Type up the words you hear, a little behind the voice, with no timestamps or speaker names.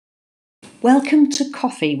Welcome to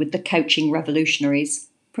Coffee with the Coaching Revolutionaries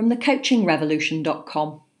from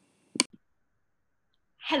thecoachingrevolution.com.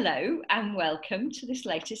 Hello and welcome to this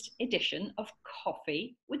latest edition of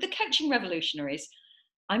Coffee with the Coaching Revolutionaries.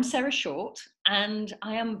 I'm Sarah Short and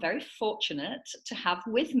I am very fortunate to have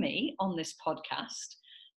with me on this podcast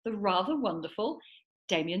the rather wonderful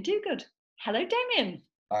Damien Duguid. Hello, Damien.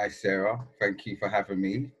 Hi, Sarah. Thank you for having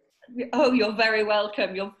me. Oh, you're very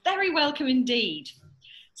welcome. You're very welcome indeed.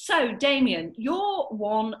 So, Damien, you're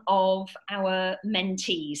one of our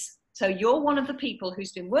mentees. So you're one of the people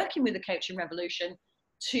who's been working with the Coaching Revolution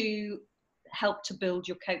to help to build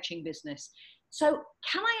your coaching business. So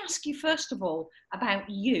can I ask you, first of all, about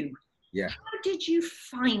you? Yeah. How did you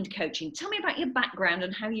find coaching? Tell me about your background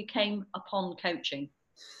and how you came upon coaching.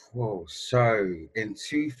 Whoa. So in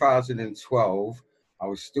 2012, I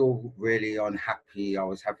was still really unhappy. I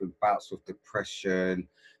was having bouts of depression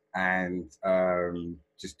and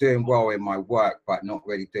just doing well in my work, but not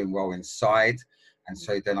really doing well inside. And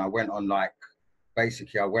so then I went on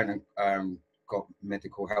basically I went and got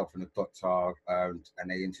medical help from the doctor and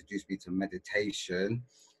they introduced me to meditation.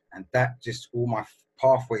 And that just, all my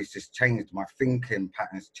pathways just changed. My thinking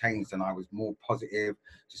patterns changed and I was more positive,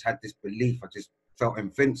 just had this belief. I just felt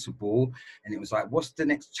invincible. And it was like, what's the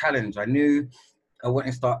next challenge? I knew I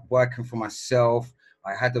wanted to start working for myself.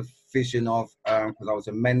 I had a vision of, because I was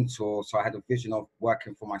a mentor, so I had a vision of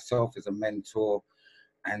working for myself as a mentor.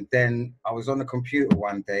 And then I was on the computer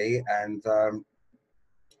one day and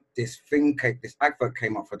this advert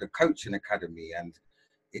came up for the Coaching Academy, and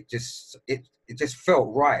it just felt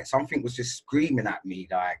right. Something was just screaming at me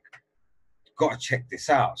like, gotta check this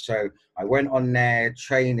out. So I went on their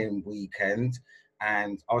training weekend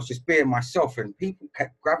and I was just being myself, and people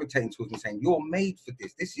kept gravitating towards me saying, you're made for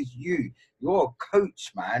this. This is you. You're a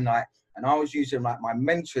coach, man. And I was using my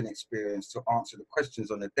mentoring experience to answer the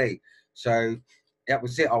questions on the day. So that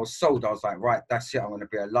was it. I was sold. I was like, right, that's it. I'm going to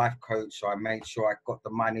be a life coach. So I made sure I got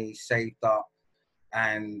the money saved up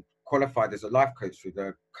and qualified as a life coach through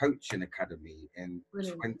the Coaching Academy in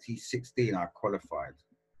 2016. I qualified.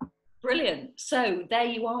 Brilliant. So there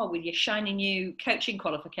you are with your shiny new coaching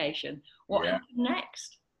qualification. What happened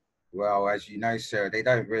next? Well, as you know, Sarah, they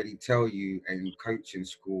don't really tell you in coaching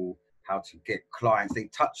school how to get clients. They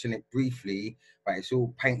touch on it briefly, but it's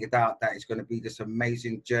all painted out that it's going to be this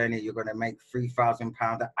amazing journey. You're going to make £3,000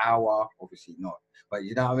 an hour. Obviously not, but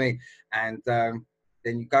you know what I mean? And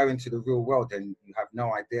then you go into the real world and you have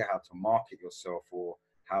no idea how to market yourself or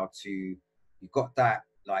how to, you got that,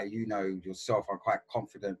 like, you know yourself, I'm quite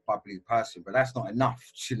confident, bubbly person, but that's not enough.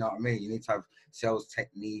 Do you know what I mean? You need to have sales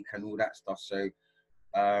technique and all that stuff. So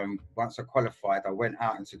once I qualified, I went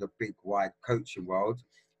out into the big wide coaching world.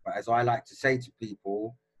 But as I like to say to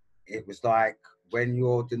people, it was like when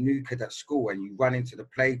you're the new kid at school and you run into the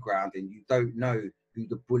playground and you don't know who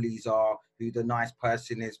the bullies are, who the nice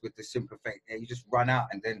person is with the sympathetic, you just run out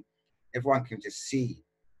and then everyone can just see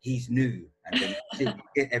he's new, and then you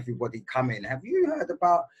get everybody coming. Have you heard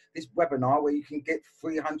about this webinar where you can get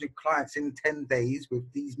 300 clients in 10 days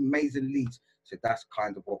with these amazing leads? So that's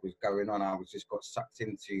kind of what was going on. I was just got sucked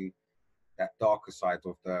into that darker side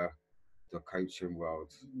of the coaching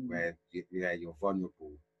world where you're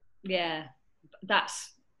vulnerable. Yeah, that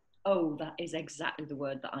is exactly the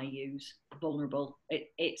word that I use, vulnerable.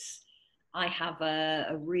 I have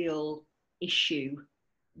a real issue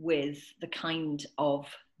with the kind of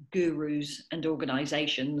gurus and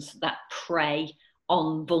organizations that prey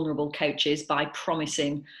on vulnerable coaches by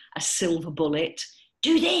promising a silver bullet.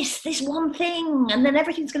 Do this one thing, and then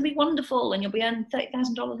everything's going to be wonderful, and you'll be earning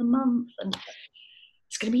 $30,000 a month, and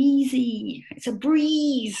it's going to be easy. It's a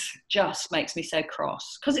breeze. Just makes me so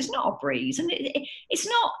cross because it's not a breeze, and it's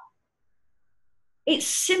not. It's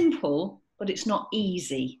simple, but it's not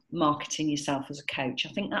easy marketing yourself as a coach. I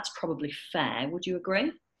think that's probably fair. Would you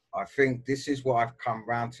agree? I think this is what I've come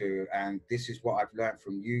around to, and this is what I've learned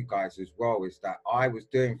from you guys as well, is that I was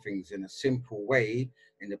doing things in a simple way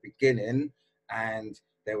in the beginning, and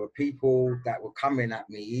there were people that were coming at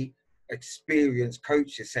me, experienced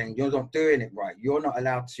coaches, saying, you're not doing it right. You're not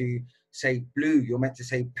allowed to say blue. You're meant to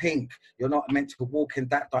say pink. You're not meant to walk in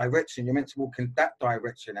that direction. You're meant to walk in that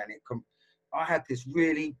direction. And I had this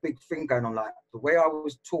really big thing going on. Like, the way I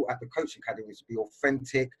was taught at the Coaching Academy was to be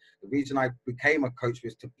authentic. The reason I became a coach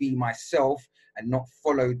was to be myself and not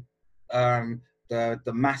follow the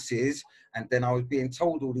masses. And then I was being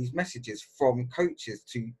told all these messages from coaches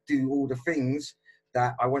to do all the things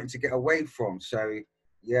that I wanted to get away from. So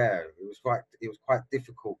yeah, it was quite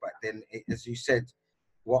difficult. But then, as you said,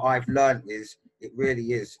 what I've learned is it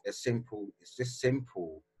really is it's just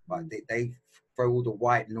simple. But they throw all the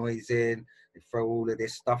white noise in. they throw all of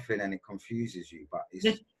this stuff in and it confuses you. But it's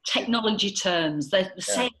The technology terms, the yeah,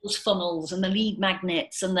 sales funnels and the lead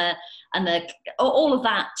magnets and the all of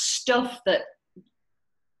that stuff that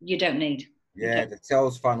you don't need. yeah. The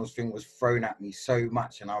sales funnels thing was thrown at me so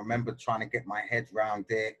much, and I remember trying to get my head around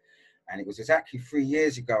it. And it was exactly 3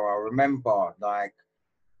 years ago. I remember like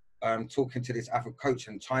talking to this other coach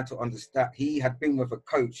and trying to understand. He had been with a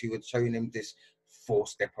coach who had shown him this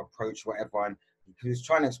 4-step approach, whatever, and he was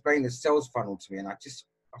trying to explain the sales funnel to me. And I was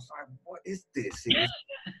like, what is this? It was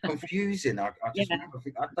confusing. I just remember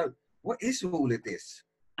thinking, what is all of this?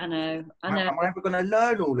 I know. Am I ever going to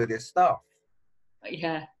learn all of this stuff?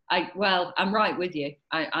 Yeah. I'm right with you.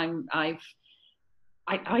 I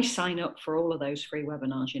sign up for all of those free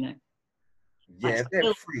webinars, you know. Yeah, if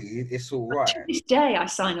they're free, it's all right. To this day, I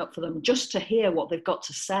sign up for them just to hear what they've got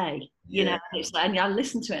to say. You know, and I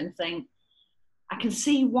listen to it and think, I can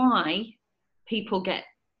see why people get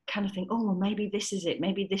kind of think, oh, well, maybe this is it.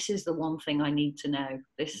 Maybe this is the one thing I need to know.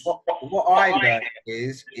 What I learned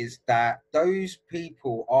is that those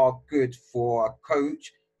people are good for a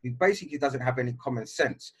coach who basically doesn't have any common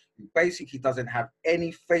sense, who basically doesn't have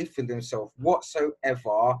any faith in themselves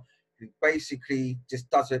whatsoever, who basically just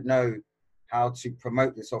doesn't know how to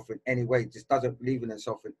promote themselves in any way, just doesn't believe in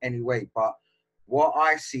themselves in any way. But what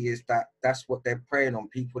I see is that that's what they're preying on,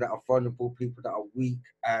 people that are vulnerable, people that are weak,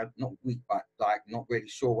 not weak, but like not really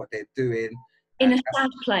sure what they're doing. In a sad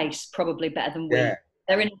place, probably better than weak.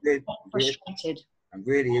 They're in a frustrated. And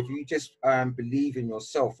really, if you just believe in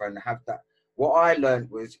yourself and have that, what I learned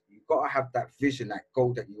was you've got to have that vision, that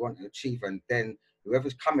goal that you want to achieve, and then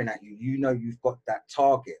whoever's coming at you, you know you've got that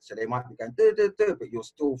target. So they might be going, but you're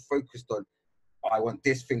still focused on, I want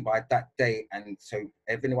this thing by that day. And so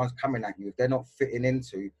if anyone's coming at you, if they're not fitting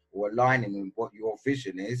into or aligning with what your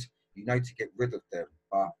vision is, you know to get rid of them.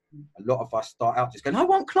 But a lot of us start out just going, I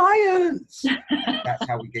want clients. That's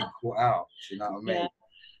how we get caught out. Do you know what I mean?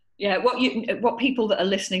 Yeah, what people that are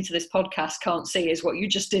listening to this podcast can't see is what you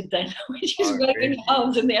just did then, which is waving your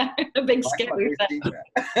arms in the air, a big scary face.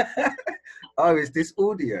 Oh, is this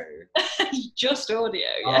audio? Just audio,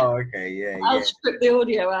 yeah. Oh, okay, yeah. I'll strip the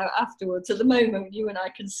audio out afterwards. At the moment, you and I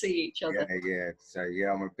can see each other. Yeah. So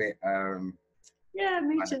yeah, I'm a bit yeah,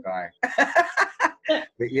 me too. Guy.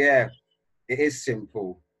 But yeah, it is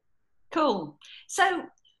simple. Cool. So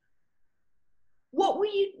what were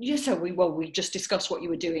you? So we just discussed what you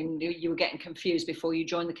were doing. You were getting confused before you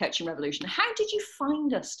joined the Coaching Revolution. How did you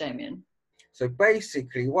find us, Damien? So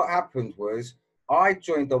basically, what happened was I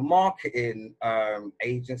joined a marketing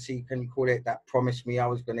agency, can you call it, that promised me I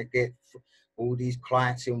was going to get all these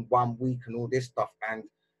clients in 1 week and all this stuff, and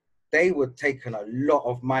they were taking a lot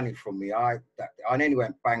of money from me. I nearly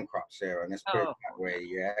went bankrupt, Sarah, and let's put it that way,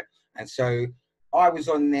 yeah. And so I was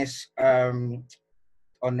on this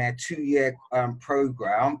on their 2-year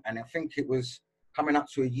program, and I think it was coming up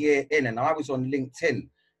to a year in, and I was on LinkedIn,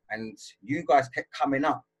 and you guys kept coming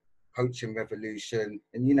up, Coaching Revolution,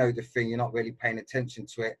 and you know the thing, you're not really paying attention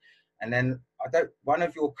to it. And then one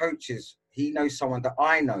of your coaches, he knows someone that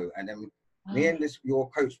I know, and then me and your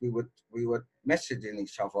coach, we were messaging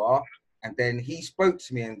each other, and then he spoke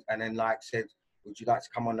to me and then like said, would you like to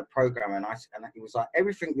come on the program? And he was like,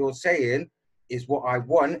 everything you're saying is what I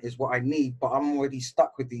want, is what I need, but I'm already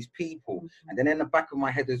stuck with these people. And then in the back of my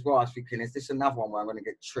head as well, I was thinking, is this another one where I'm going to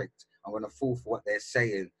get tricked? I'm going to fall for what they're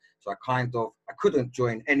saying. So I couldn't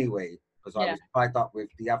join anyway, because I was tied up with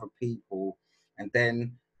the other people. And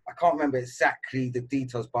then I can't remember exactly the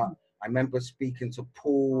details, but I remember speaking to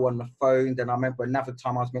Paul on the phone. Then I remember another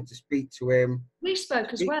time I was meant to speak to him. We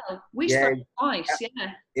spoke as well. We spoke twice,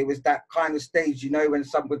 yeah. It was that kind of stage, you know, when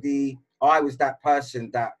I was that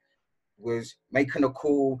person that was making a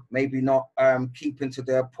call, maybe not keeping to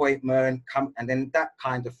the appointment, and then that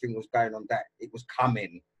kind of thing was going on, that it was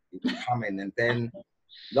coming. And then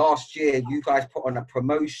last year, you guys put on a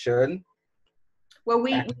promotion. Well,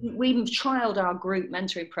 we trialed our group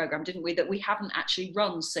mentoring program, didn't we? That we haven't actually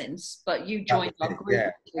run since, but you joined our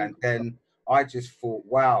group. Yeah, and then I just thought,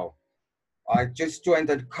 wow, I just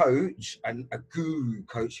joined a coach, and a guru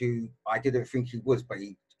coach who I didn't think he was, but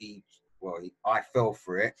I fell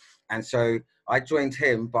for it. And so I joined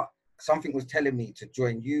him, but something was telling me to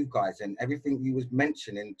join you guys, and everything you was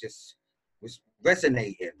mentioning just was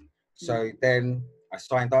resonating. So then I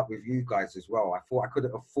signed up with you guys as well. I thought I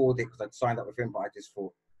couldn't afford it because I'd signed up with him, but I just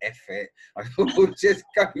thought, F it. I thought, just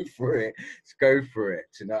go for it. Just go for it.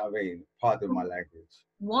 Do you know what I mean? Pardon my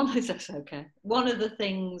language. That's okay. One of the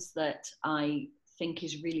things that I think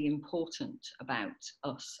is really important about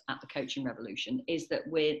us at the Coaching Revolution is that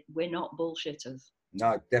we're not bullshitters.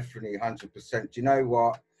 No, definitely 100%. Do you know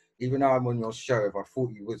what? even though I'm on your show, if I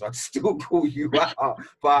thought you was, I'd still call you out.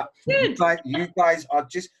 But Good. you guys are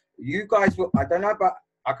just, you guys were, I don't know about,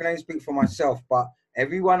 I can only speak for myself, but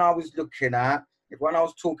everyone I was looking at, everyone I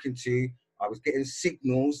was talking to, I was getting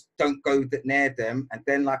signals, don't go near them. And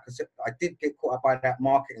then, like I said, I did get caught up by that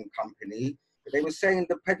marketing company, but they were saying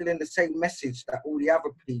they're peddling the same message that all the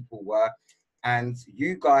other people were. And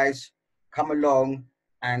you guys come along,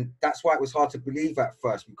 and that's why it was hard to believe at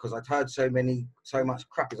first, because I'd heard so much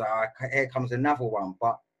crap. It's like, oh, here comes another one.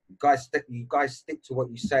 But you guys stick to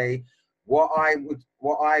what you say. What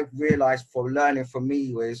I realized for learning from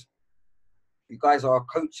me was, you guys are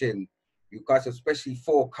coaching. You guys are especially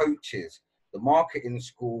for coaches. The marketing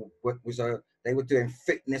school they were doing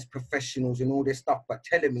fitness professionals and all this stuff, but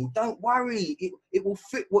telling me, don't worry, it will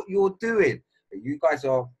fit what you're doing. But you guys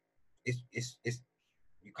are,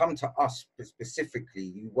 you come to us specifically,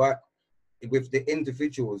 you work with the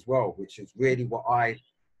individual as well, which is really what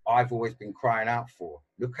I've always been crying out for.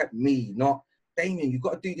 Look at me, not Damien, you've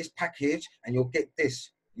got to do this package and you'll get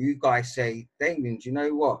this. You guys say, Damien, do you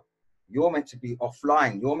know what? You're meant to be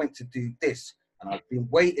offline. You're meant to do this. And I've been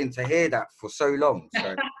waiting to hear that for so long.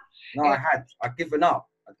 So no, I've given up.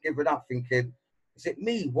 I've given up thinking, is it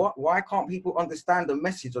me? Why can't people understand the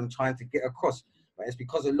message I'm trying to get across? But it's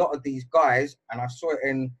because a lot of these guys, and I saw it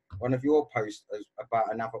in one of your posts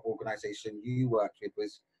about another organization you worked with,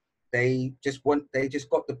 was they just got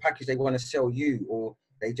the package they want to sell you, or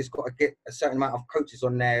they just got to get a certain amount of coaches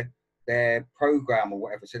on their program or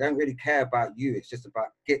whatever. So they don't really care about you. It's just about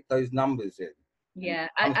get those numbers in. Yeah,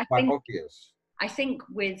 I think obvious. I think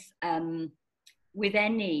with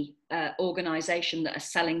any organization that are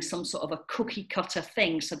selling some sort of a cookie cutter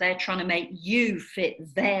thing, so they're trying to make you fit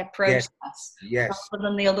their process, yes, rather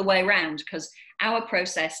than the other way around. Because our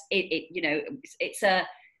process, it's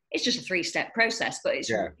just a 3-step process, but it's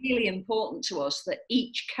really important to us that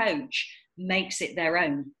each coach makes it their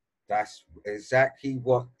own. That's exactly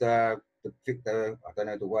what the I don't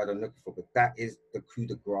know the word I'm looking for, but that is the coup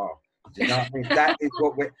de grace. Do you know what I mean?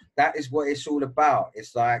 That is what it's all about.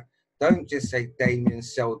 It's like, don't just say, Damien,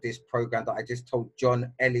 sell this program that I just told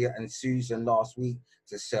John, Elliot, and Susan last week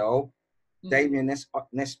to sell. Damien,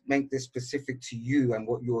 let's make this specific to you and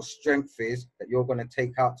what your strength is that you're going to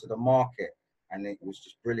take out to the market. And it was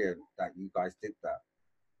just brilliant that you guys did that.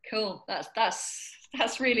 Cool.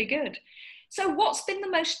 That's really good. So what's been the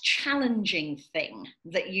most challenging thing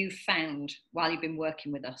that you found while you've been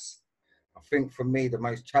working with us? I think for me, the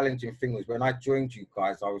most challenging thing was when I joined you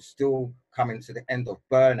guys, I was still coming to the end of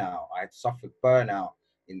burnout. I had suffered burnout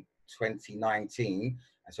in 2019.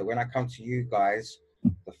 And so when I come to you guys,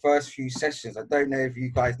 the first few sessions, I don't know if you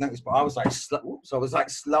guys noticed, but I was like,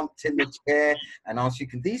 slumped in the chair, and I was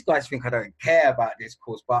thinking, these guys think I don't care about this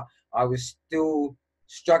course, but I was still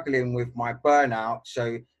struggling with my burnout. So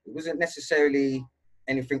it wasn't necessarily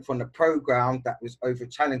anything from the program that was over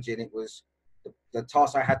challenging. It was the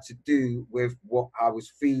task I had to do with what I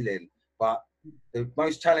was feeling. But the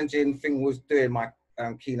most challenging thing was doing my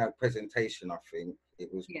keynote presentation. I think it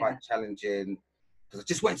was quite challenging because I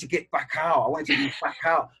just wanted to get back out. I wanted to be back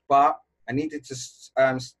out, but I needed to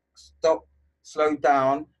stop, slow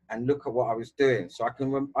down, and look at what I was doing. So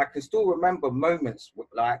I can still remember moments.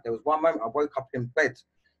 Like there was one moment I woke up in bed,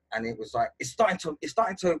 and it was like it's starting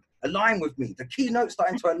to align with me. The keynote's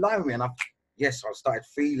starting to align with me, and I started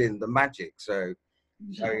feeling the magic. So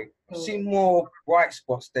I've seen more bright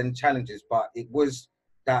spots than challenges, but it was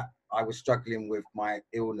that I was struggling with my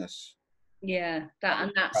illness. Yeah,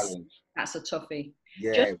 that's a toughie.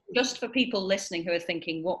 Yeah. Just for people listening who are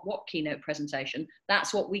thinking, what keynote presentation?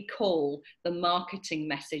 That's what we call the marketing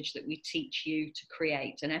message that we teach you to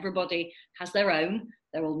create. And everybody has their own.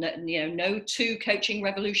 There will no two coaching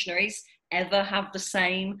revolutionaries ever have the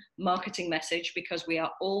same marketing message, because we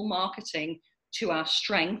are all marketing to our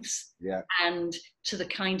strengths and to the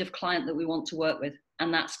kind of client that we want to work with.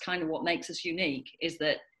 And that's kind of what makes us unique, is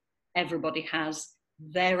that everybody has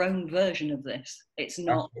their own version of this. It's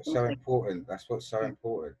not. That's what's so important. That's what's so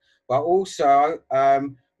important. But also,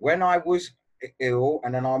 when I was ill,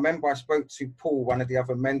 and then I remember I spoke to Paul, one of the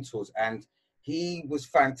other mentors, and he was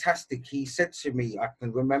fantastic. He said to me, I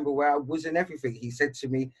can remember where I was and everything. He said to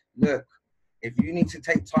me, look, if you need to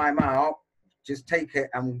take time out, just take it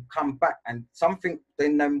and come back. And something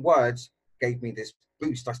in them words gave me this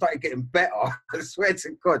boost. I started getting better. I swear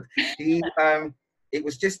to God. It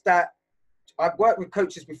was just that I've worked with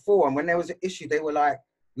coaches before, and when there was an issue, they were like,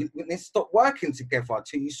 let's stop working together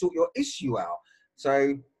until you sort your issue out.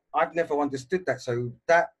 So I've never understood that. So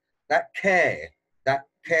that care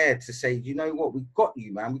to say, you know what, we've got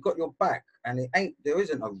you, man. We've got your back. And there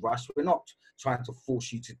isn't a rush. We're not trying to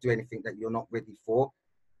force you to do anything that you're not ready for.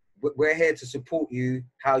 we're here to support you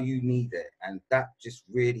how you need it. And that just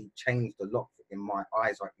really changed a lot in my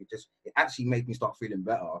eyes. Like it actually made me start feeling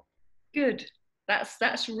better. Good.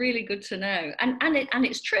 That's really good to know. And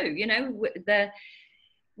it's true, you know,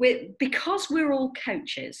 because we're all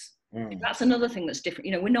coaches. That's another thing that's different.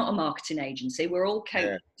 You know, we're not a marketing agency. We're all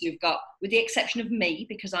coaches. You've got, with the exception of me,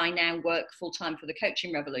 because I now work full time for the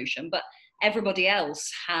Coaching Revolution, but everybody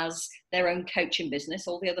else has their own coaching business.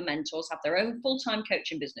 All the other mentors have their own full-time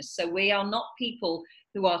coaching business. So we are not people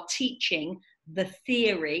who are teaching the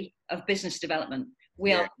theory of business development.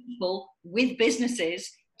 We are people with businesses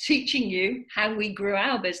teaching you how we grew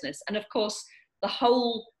our business. And of course, the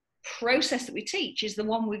whole process that we teach is the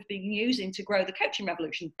one we've been using to grow the Coaching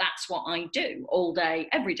Revolution. That's what I do all day,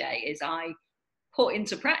 every day, is I put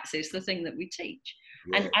into practice the thing that we teach.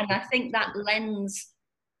 And I think that lends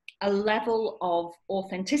a level of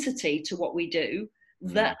authenticity to what we do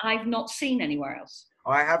that I've not seen anywhere else.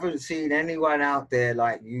 I haven't seen anyone out there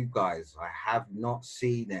like you guys. I have not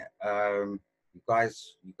seen it. You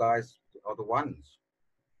guys are the ones.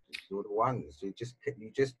 You're the ones. You just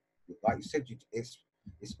like you said,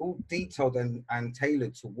 it's all detailed and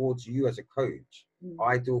tailored towards you as a coach.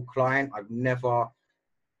 Ideal client. I've never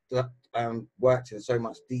worked in so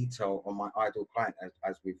much detail on my ideal client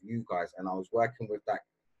as with you guys. And I was working with that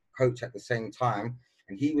coach at the same time,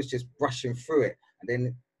 and he was just brushing through it. And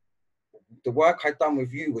then the work I'd done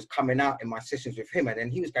with you was coming out in my sessions with him, and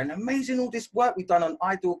then he was going, amazing, all this work we've done on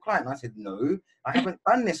ideal client. And I said, no, I haven't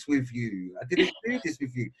done this with you. I didn't do this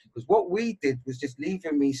with you, because what we did was just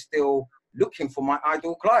leaving me still looking for my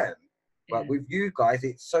ideal client. But with you guys,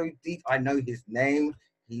 it's so deep. I know his name.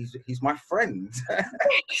 He's my friend.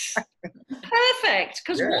 Perfect,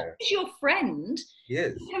 because what is your friend?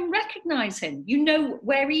 You can recognize him. You know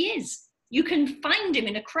where he is. You can find him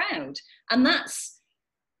in a crowd. And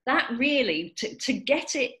that really, to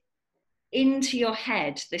get it into your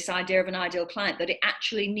head, this idea of an ideal client, that it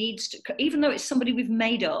actually needs to, even though it's somebody we've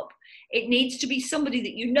made up, it needs to be somebody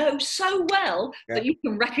that you know so well that you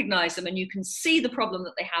can recognize them and you can see the problem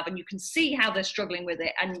that they have and you can see how they're struggling with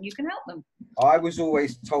it and you can help them. I was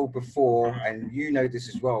always told before, and you know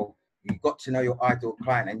this as well, you've got to know your ideal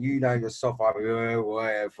client, and you know yourself,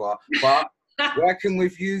 whatever. But working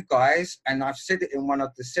with you guys, and I've said it in one of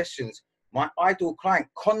the sessions, my ideal client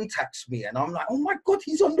contacts me and I'm like, oh my God,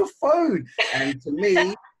 he's on the phone. And to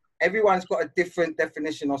me, everyone's got a different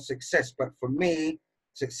definition of success. But for me,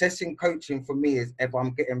 success in coaching for me is if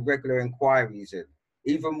I'm getting regular inquiries in,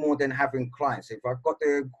 even more than having clients. If I've got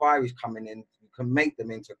the inquiries coming in, you can make them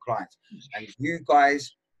into clients. And you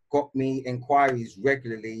guys got me inquiries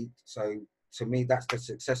regularly. So to me, that's the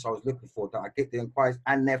success I was looking for, that I get the inquiries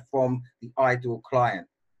and they're from the ideal client,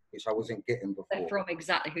 which I wasn't getting before. They're from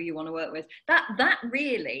exactly who you want to work with. That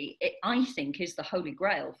really, I think, is the holy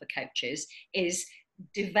grail for coaches, is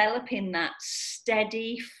developing that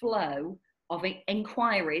steady flow of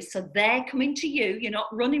inquiries. So they're coming to you. You're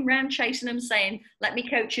not running around chasing them saying, let me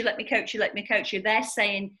coach you, let me coach you, let me coach you. They're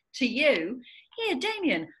saying to you, here,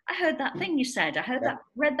 Damien, I heard that thing you said. I heard that,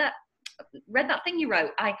 read that thing you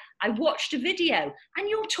wrote. I watched a video and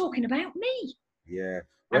you're talking about me. Yeah.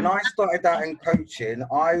 When I started out in coaching,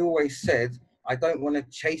 I always said, I don't want to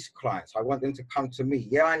chase clients. I want them to come to me.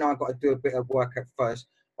 Yeah, I know I've got to do a bit of work at first,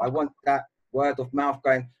 but I want that word of mouth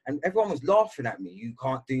going. And everyone was laughing at me. You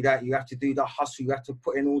can't do that. You have to do the hustle. You have to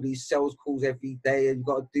put in all these sales calls every day and you've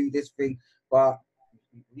got to do this thing. But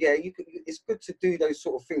yeah, it's good to do those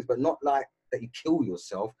sort of things, but not like that you kill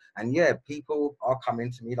yourself. And yeah, people are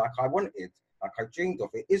coming to me like I wanted, like I dreamed of.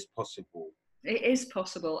 It is possible. It is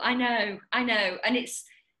possible. I know. And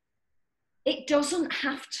it doesn't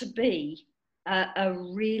have to be a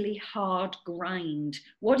really hard grind.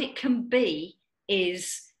 What it can be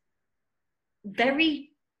is very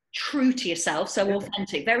true to yourself, so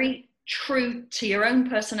authentic, very true to your own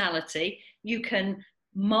personality. You can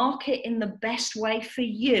market in the best way for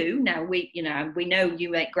you. Now we know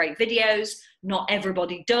you make great videos. Not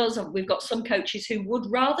everybody does. We've got some coaches who would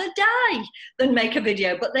rather die than make a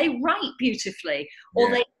video, but they write beautifully,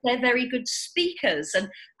 or they're very good speakers.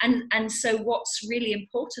 And so what's really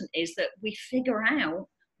important is that we figure out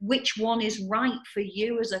which one is right for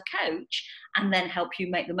you as a coach, and then help you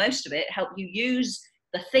make the most of it, help you use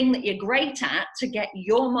the thing that you're great at to get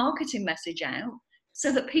your marketing message out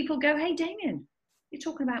so that people go, hey, Damien, you're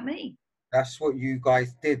talking about me. That's what you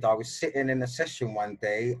guys did. I was sitting in a session one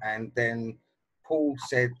day and then Paul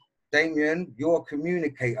said, Damien, you're a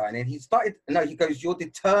communicator. And then he goes, you're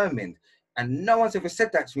determined. And no one's ever said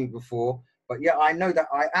that to me before, but yeah, I know that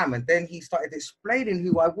I am. And then he started explaining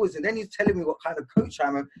who I was. And then he's telling me what kind of coach I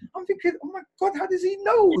am. And I'm thinking, oh my God, how does he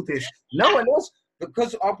know all this? No one else.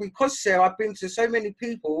 because Sarah, I've been to so many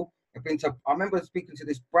people. I remember speaking to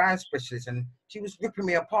this brand specialist, and she was ripping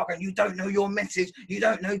me apart, and you don't know your message, you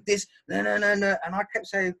don't know this, no. And I kept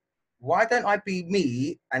saying, why don't I be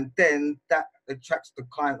me? And then that attracts the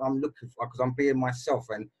client I'm looking for, because I'm being myself.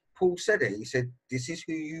 And Paul said it. He said, this is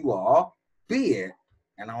who you are, be it.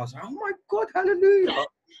 And I was like, oh my God, hallelujah.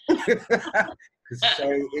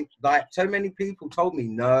 Like so many people told me,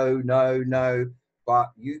 no.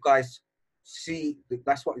 But you guys see,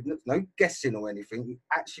 that's what, no guessing or anything. You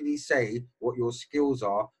actually say what your skills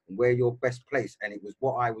are and where you're best placed. And it was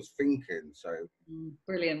what I was thinking. So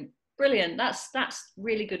brilliant. That's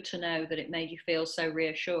really good to know that it made you feel so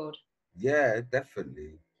reassured. Yeah,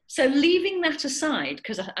 definitely. So leaving that aside,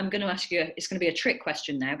 because I'm going to ask you, it's going to be a trick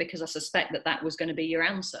question now, because I suspect that was going to be your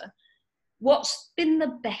answer. What's been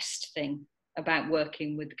the best thing about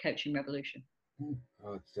working with the Coaching Revolution?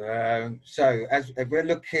 So as we're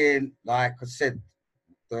looking, like I said,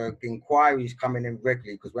 the inquiries coming in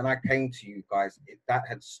regularly, because when I came to you guys, that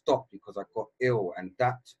had stopped because I got ill, and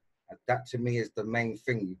that to me is the main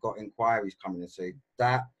thing. You've got inquiries coming and say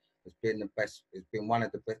that has been the best. It's been one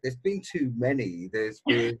of the best. There's been too many. There's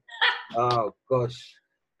been, oh gosh.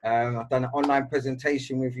 I've done an online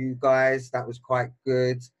presentation with you guys. That was quite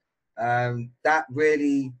good. That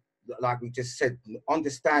really, like we just said,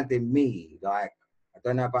 understanding me, like, I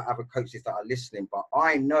don't know about other coaches that are listening, but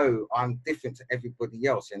I know I'm different to everybody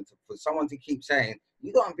else. And for someone to keep saying,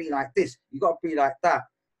 you got to be like this, you got to be like that,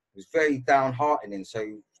 it was very downheartening.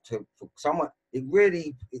 So for someone, it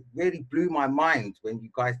really blew my mind when you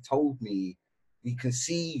guys told me, we can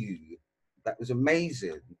see you. That was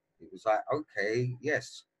amazing. It was like, okay,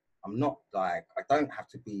 yes, I'm not like, I don't have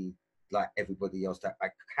to be like everybody else, that I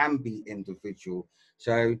can be individual.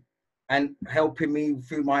 So, and helping me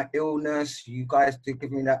through my illness, you guys did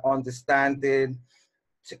give me that understanding,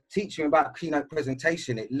 teaching me about keynote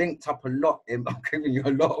presentation. It linked up a lot. I'm giving you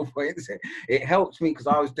a lot of points. It helped me because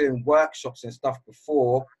I was doing workshops and stuff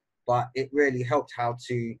before, but it really helped how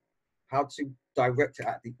to direct it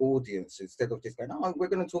at the audience instead of just going, oh, we're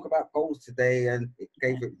going to talk about goals today, and it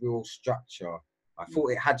gave it real structure. I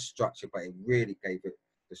thought it had structure, but it really gave it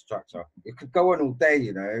the structure. It could go on all day,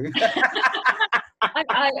 you know.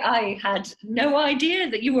 I had no idea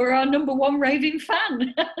that you were our #1 raving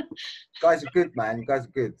fan. You guys are good, man. You guys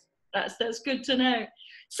are good. That's good to know.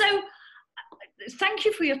 So thank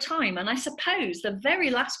you for your time. And I suppose the very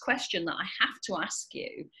last question that I have to ask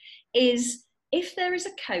you is, if there is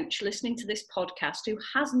a coach listening to this podcast who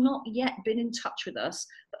has not yet been in touch with us,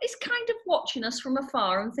 but is kind of watching us from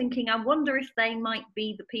afar and thinking, I wonder if they might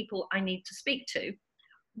be the people I need to speak to,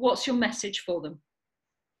 what's your message for them?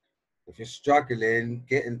 If you're struggling,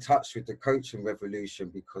 get in touch with the Coaching Revolution,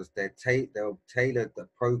 because they'll tailor the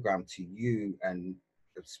program to you, and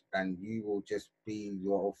you will just be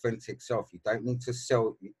your authentic self. You don't need to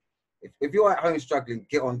sell. If you're at home struggling,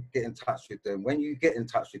 get in touch with them. When you get in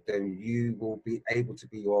touch with them, you will be able to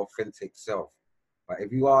be your authentic self. But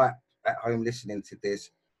if you are at home listening to this,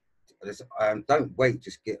 don't wait.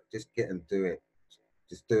 Just get and do it.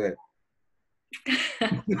 Just do it.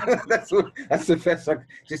 That's the best.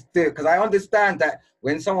 Just do it, because I understand that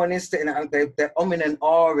when someone is sitting at, they're umming and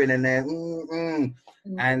ahhing and they're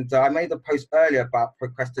And I made a post earlier about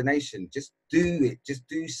procrastination. Just do it. Just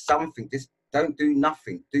do something. Just don't do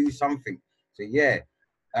nothing. Do something. So yeah,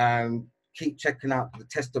 keep checking out the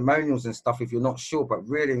testimonials and stuff if you're not sure. But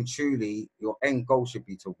really and truly, your end goal should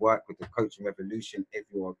be to work with the Coaching Revolution if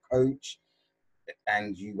you're a coach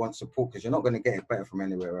and you want support, because you're not going to get it better from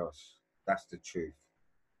anywhere else. That's the truth.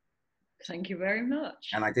 Thank you very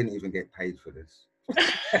much. And I didn't even get paid for this.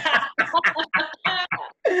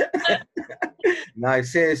 No,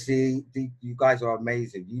 seriously, you guys are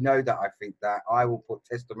amazing. You know that I think that I will put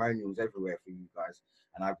testimonials everywhere for you guys.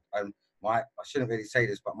 And I shouldn't really say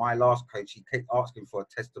this, but my last coach, he kept asking for a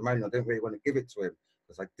testimonial. I didn't really want to give it to him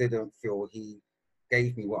because I didn't feel he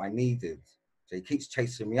gave me what I needed. So he keeps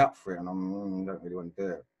chasing me up for it, and I don't really want to do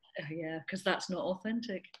it. Yeah, because that's not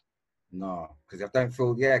authentic. No, because I don't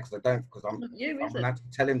feel, because I'm going to have to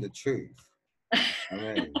tell him the truth. I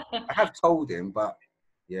mean, I have told him, but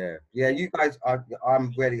yeah, you guys,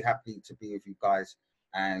 I'm really happy to be with you guys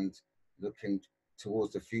and looking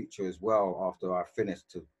towards the future as well after I finish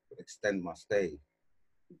to extend my stay.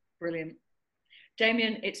 Brilliant.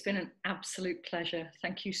 Damien, it's been an absolute pleasure.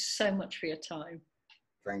 Thank you so much for your time.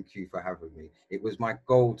 Thank you for having me. It was my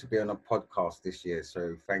goal to be on a podcast this year,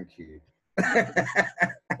 so thank you.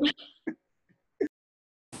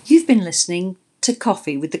 You've been listening to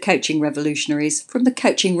Coffee with the Coaching Revolutionaries from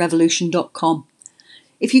thecoachingrevolution.com.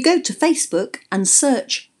 If you go to Facebook and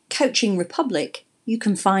search Coaching Republic, you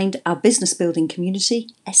can find our business building community,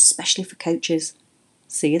 especially for coaches.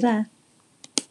 See you there.